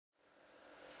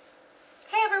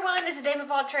everyone, this is Dame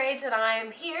of All Trades and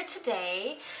I'm here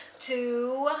today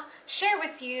to share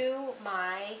with you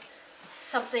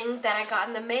something that I got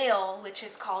in the mail, which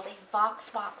is called a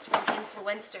Voxbox from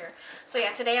Influenster. So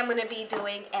yeah, today I'm going to be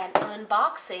doing an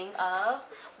unboxing of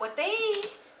what they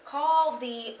call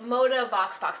the Moda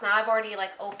Voxbox. Now I've already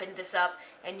opened this up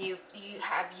and you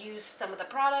have used some of the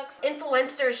products.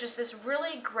 Influenster is just this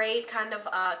really great kind of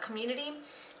community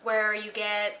where you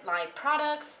get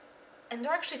products and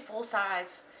they're actually full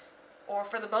size, or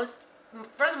for the most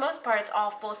part it's all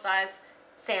full size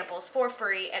samples for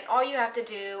free, and all you have to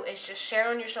do is just share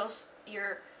on your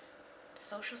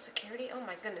social security. Oh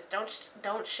my goodness,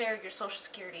 don't share your social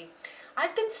security.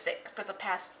 I've been sick for the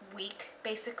past week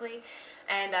basically,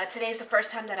 and today's the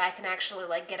first time that I can actually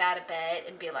get out of bed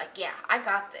and be like, yeah, I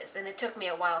got this. And it took me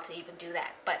a while to even do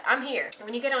that, but I'm here.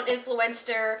 When you get on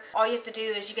Influenster, all you have to do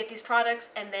is you get these products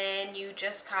and then you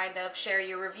just kind of share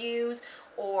your reviews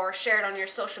or share it on your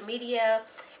social media,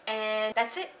 and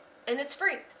that's it. And it's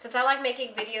free. Since I like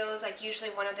making videos, usually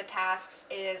one of the tasks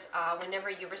is whenever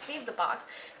you receive the box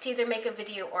to either make a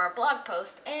video or a blog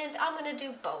post, and I'm gonna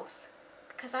do both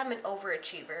because I'm an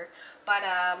overachiever. But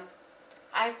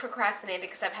I've procrastinated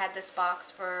because I've had this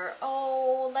box for,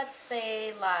 let's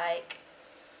say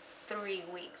 3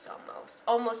 weeks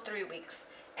almost 3 weeks,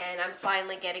 and I'm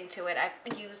finally getting to it.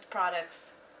 I've used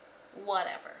products,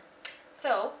 whatever.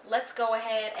 So let's go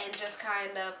ahead and just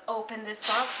kind of open this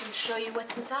box and show you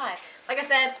what's inside. Like I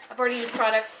said, I've already used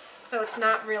products, so it's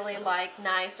not really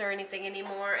nice or anything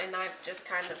anymore, and I've just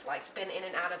kind of been in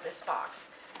and out of this box.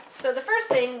 So the first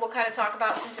thing we'll kind of talk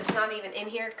about, since it's not even in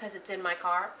here because it's in my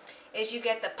car, is you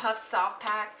get the Puff Soft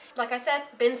Pack. Like I said,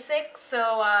 been sick,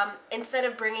 so instead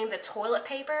of bringing the toilet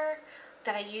paper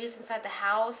that I use inside the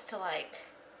house to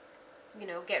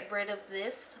get rid of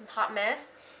this hot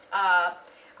mess,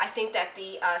 I think that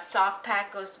the soft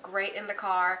pack goes great in the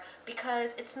car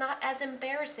because it's not as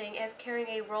embarrassing as carrying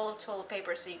a roll of toilet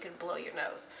paper so you can blow your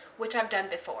nose, which I've done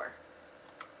before.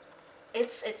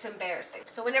 It's embarrassing.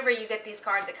 So whenever you get these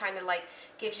cards, it kind of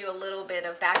gives you a little bit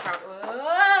of background,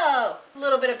 a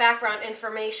little bit of background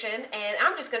information, and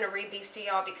I'm just going to read these to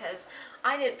y'all because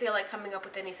I didn't feel like coming up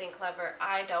with anything clever.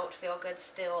 I don't feel good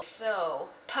still. So,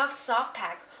 Puff Soft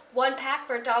Pack. 1 pack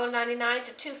for $1.99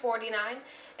 to $2.49,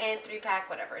 and 3 pack,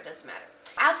 whatever, it doesn't matter.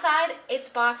 Outside, its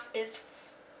box is,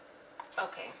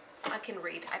 okay, I can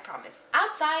read, I promise.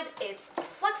 Outside, its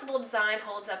flexible design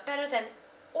holds up better than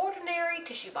ordinary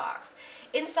tissue box.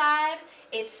 Inside,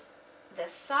 it's the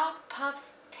soft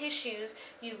puffs tissues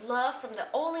you love from the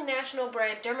only national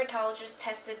brand dermatologist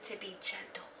tested to be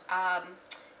gentle.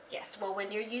 Yes, well,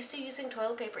 when you're used to using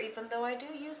toilet paper, even though I do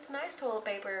use nice toilet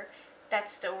paper,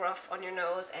 that's still rough on your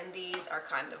nose, and these are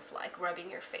kind of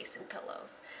rubbing your face in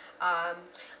pillows.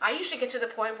 I usually get to the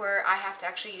point where I have to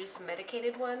actually use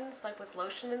medicated ones, with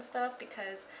lotion and stuff,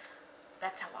 because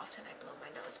that's how often I blow my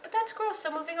nose. But that's gross,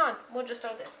 so moving on. We'll just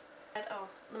throw this. Oh,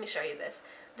 let me show you this.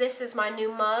 This is my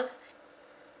new mug.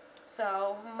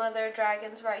 So, Mother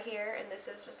Dragon's right here, and this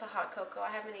is just a hot cocoa.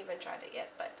 I haven't even tried it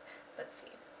yet, but let's see.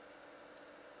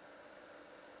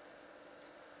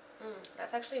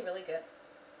 That's actually really good.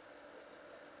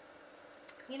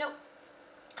 You know,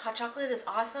 hot chocolate is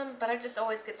awesome, but I just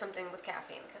always get something with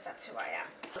caffeine because that's who I am.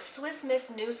 The Swiss Miss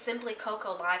new Simply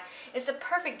Cocoa line is a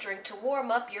perfect drink to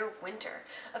warm up your winter.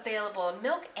 Available in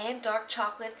milk and dark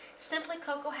chocolate, Simply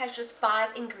Cocoa has just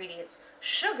 5 ingredients: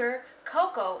 sugar,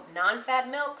 cocoa, non-fat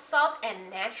milk, salt, and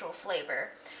natural flavor.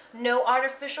 No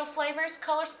artificial flavors,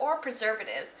 colors, or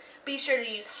preservatives. Be sure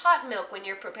to use hot milk when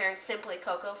you're preparing Simply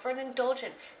Cocoa for an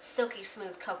indulgent, silky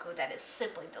smooth cocoa that is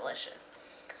simply delicious.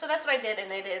 So that's what I did,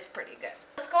 and it is pretty good.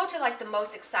 Let's go to the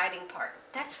most exciting part.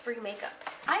 That's free makeup.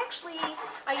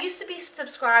 I used to be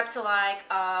subscribed to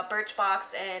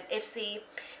Birchbox and Ipsy.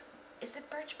 Is it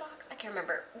Birchbox? I can't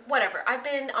remember. Whatever. I've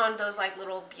been on those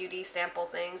little beauty sample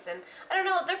things, and I don't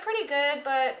know, they're pretty good,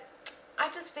 but I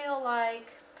just feel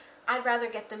I'd rather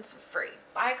get them for free.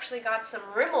 I actually got some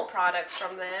Rimmel products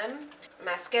from them.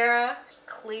 Mascara,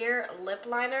 clear lip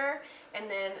liner, and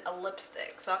then a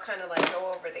lipstick. So I'll kind of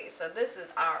go over these. So this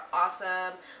is our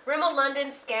awesome Rimmel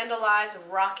London Scandalized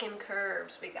Rockin'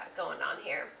 Curves we got going on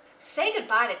here. Say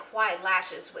goodbye to quiet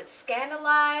lashes with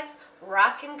Scandalized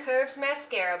Rockin' Curves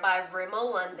Mascara by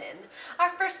Rimmel London. Our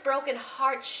first broken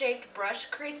heart-shaped brush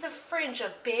creates a fringe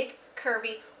of big,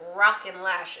 curvy, rockin'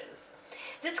 lashes.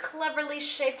 This cleverly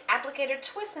shaped applicator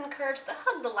twists and curves to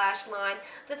hug the lash line.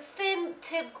 The thin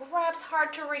tip grabs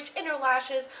hard-to-reach inner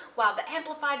lashes, while the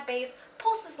amplified base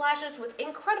pulses lashes with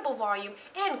incredible volume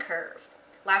and curve.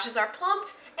 Lashes are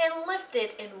plumped and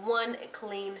lifted in one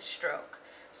clean stroke.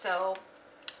 So,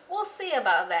 we'll see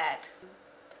about that.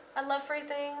 I love free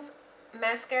things.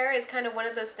 Mascara is kind of one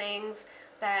of those things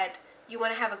that you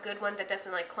want to have a good one that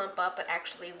doesn't like clump up but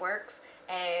actually works.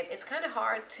 And it's kind of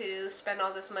hard to spend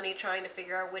all this money trying to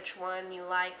figure out which one you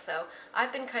like. So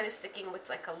I've been kind of sticking with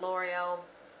like a L'Oreal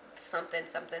something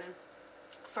something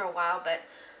for a while, but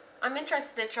I'm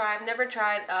interested to try. I've never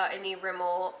tried any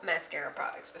Rimmel mascara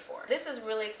products before. This is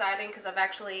really exciting because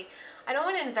I don't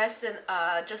want to invest in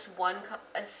just one,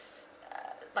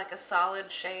 like a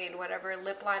solid shade, whatever,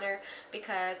 lip liner,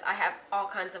 because I have all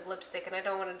kinds of lipstick and I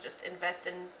don't want to just invest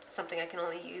in something I can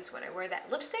only use when I wear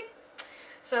that lipstick.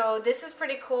 So this is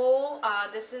pretty cool.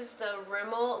 This is the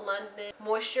Rimmel London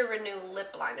Moisture Renew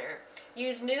Lip Liner.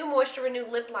 Use new Moisture Renew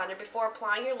Lip Liner before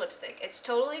applying your lipstick. It's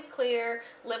totally clear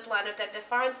lip liner that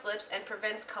defines lips and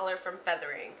prevents color from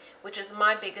feathering, which is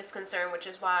my biggest concern, which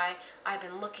is why I've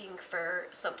been looking for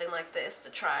something like this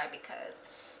to try, because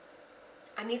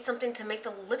I need something to make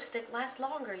the lipstick last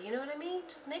longer, you know what I mean?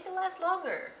 Just make it last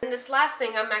longer. And this last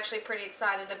thing I'm actually pretty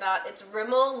excited about. It's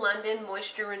Rimmel London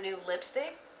Moisture Renew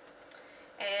Lipstick.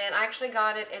 And I actually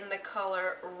got it in the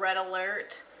color Red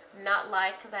Alert. Not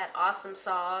like that awesome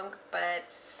song, but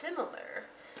similar.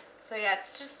 So yeah,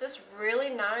 it's just this really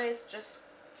nice, just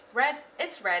red.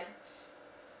 It's red.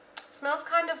 Smells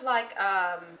kind of like,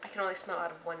 I can only smell out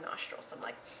of one nostril, so I'm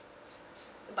like,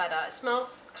 but it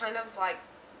smells kind of like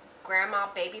grandma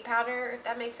baby powder, if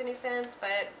that makes any sense.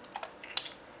 But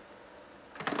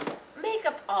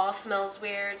makeup all smells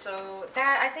weird, so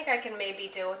that, I think I can maybe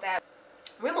deal with that.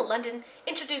 Rimmel London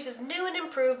introduces new and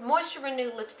improved Moisture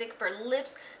Renew lipstick for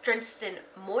lips drenched in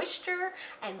moisture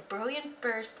and brilliant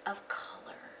burst of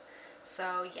color.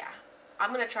 So yeah,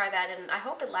 I'm gonna try that, and I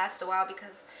hope it lasts a while,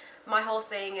 because my whole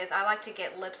thing is I like to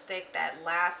get lipstick that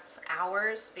lasts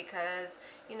hours, because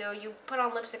you know, you put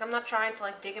on lipstick, I'm not trying to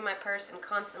like dig in my purse and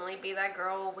constantly be that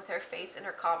girl with her face in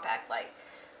her compact. Like,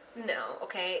 no,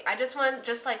 okay, I just want,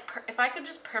 just like, if I could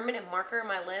just permanent marker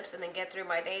my lips and then get through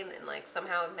my day, and then like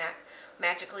somehow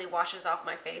magically washes off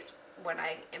my face when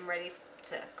I am ready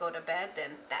to go to bed,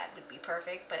 then that would be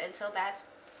perfect. But until that's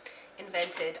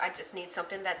invented, I just need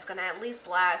something that's gonna at least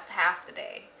last half the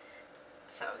day.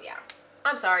 So yeah,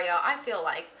 I'm sorry y'all, I feel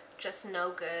like just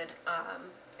no good,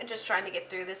 and just trying to get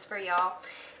through this for y'all.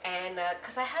 And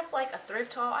because I have like a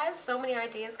thrift haul, I have so many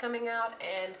ideas coming out,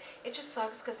 and it just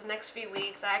sucks because the next few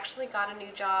weeks I actually got a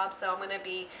new job, so I'm going to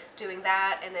be doing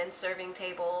that and then serving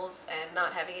tables and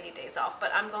not having any days off. But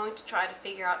I'm going to try to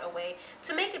figure out a way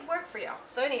to make it work for y'all.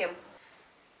 So anywho,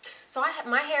 so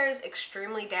my hair is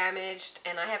extremely damaged,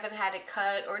 and I haven't had it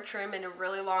cut or trimmed in a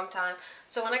really long time.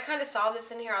 So when I kind of saw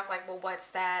this in here, I was like, well, what's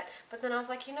that? But then I was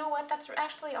like, you know what? That's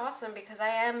actually awesome, because I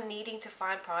am needing to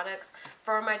find products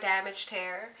for my damaged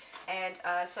hair. And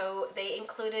so they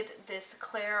included this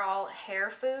Clairol hair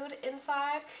food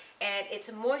inside, and it's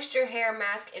a moisture hair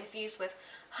mask infused with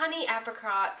honey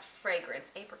apricot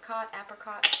fragrance. Apricot.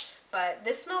 But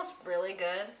this smells really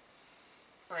good.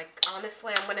 Like,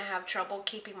 honestly, I'm gonna have trouble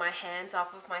keeping my hands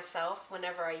off of myself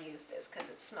whenever I use this, because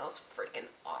it smells freaking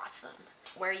awesome.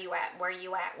 Where you at? Where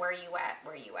you at? Where you at?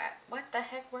 Where you at? What the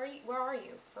heck? Where are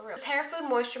you? For real. This hair food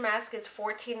moisture mask is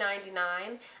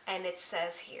 $14.99, and it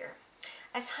says here,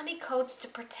 as honey coats to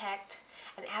protect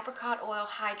and apricot oil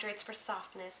hydrates for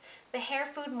softness, the hair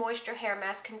food moisture hair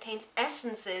mask contains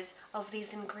essences of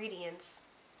these ingredients,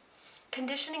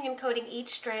 conditioning and coating each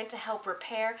strand to help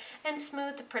repair and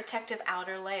smooth the protective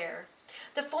outer layer.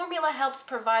 The formula helps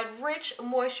provide rich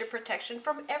moisture protection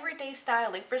from everyday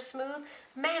styling for smooth,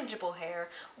 manageable hair,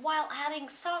 while adding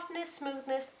softness,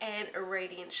 smoothness, and a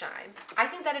radiant shine. I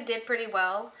think that it did pretty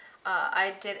well.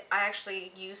 I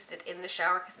actually used it in the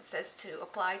shower because it says to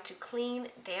apply to clean,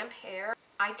 damp hair.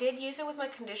 I did use it with my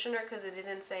conditioner because it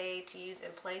didn't say to use in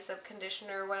place of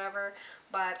conditioner or whatever,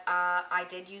 but I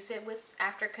did use it with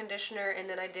after conditioner, and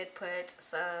then I did put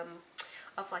some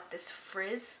of like this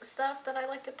frizz stuff that I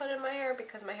like to put in my hair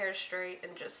because my hair is straight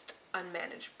and just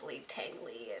unmanageably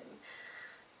tangly, and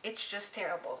it's just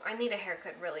terrible. I need a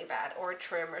haircut really bad, or a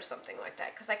trim or something like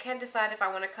that, because I can't decide if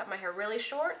I want to cut my hair really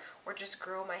short or just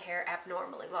grow my hair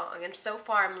abnormally long, and so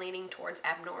far I'm leaning towards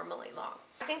abnormally long.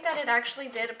 I think that it actually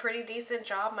did a pretty decent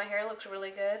job. My hair looks really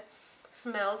good,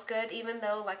 smells good, even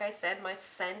though, like I said, my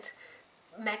scent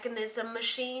mechanism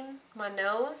machine, my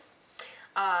nose,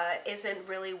 isn't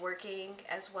really working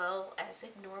as well as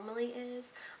it normally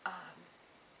is.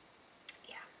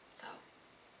 Yeah, so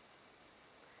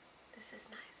this is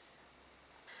nice.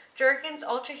 Jergens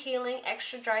Ultra Healing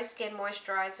Extra Dry Skin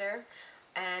Moisturizer,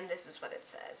 and this is what it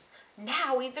says.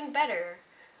 Now even better.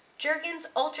 Jergens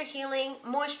Ultra Healing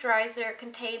Moisturizer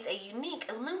contains a unique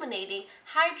illuminating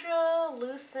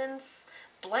hydrolucence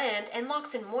blend and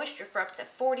locks in moisture for up to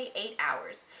 48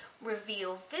 hours.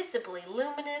 Reveal visibly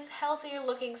luminous, healthier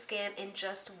looking skin in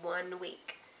just 1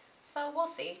 week. So we'll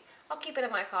see. I'll keep it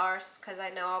in my car because I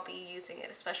know I'll be using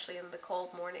it, especially in the cold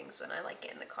mornings when I like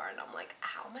get in the car and I'm like,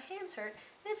 ow, my hands hurt.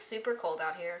 It's super cold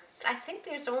out here. I think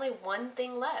there's only one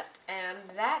thing left, and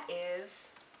that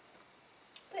is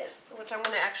this, which I'm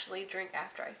going to actually drink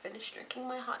after I finish drinking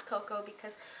my hot cocoa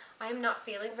because I'm not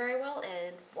feeling very well,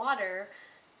 and water,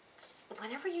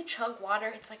 whenever you chug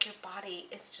water, it's like your body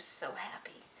is just so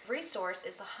happy. Resource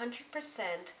is 100%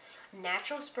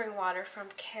 natural spring water from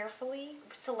carefully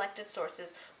selected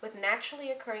sources with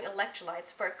naturally occurring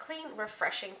electrolytes for a clean,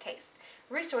 refreshing taste.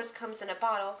 Resource comes in a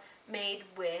bottle made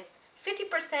with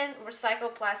 50%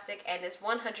 recycled plastic and is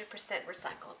 100%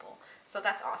 recyclable. So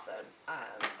that's awesome.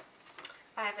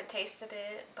 I haven't tasted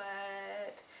it,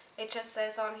 but it just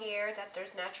says on here that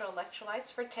there's natural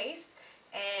electrolytes for taste.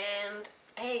 And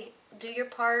hey, do your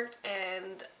part,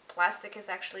 and plastic is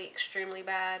actually extremely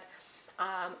bad.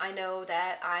 I know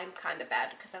that I'm kind of bad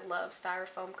because I love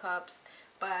styrofoam cups,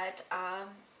 but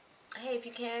hey, if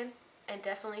you can, and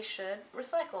definitely should,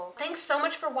 recycle. Thanks so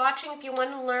much for watching. If you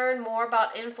want to learn more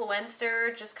about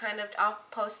Influenster, just kind of, I'll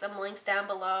post some links down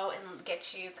below and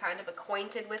get you kind of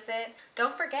acquainted with it.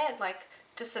 Don't forget,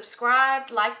 to subscribe,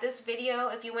 like this video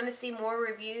if you want to see more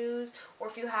reviews, or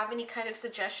if you have any kind of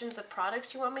suggestions of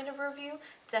products you want me to review,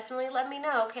 definitely let me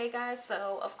know, okay guys?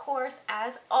 So of course,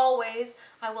 as always,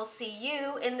 I will see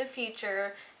you in the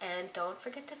future, and don't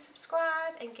forget to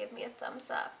subscribe and give me a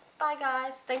thumbs up. Bye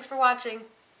guys, thanks for watching.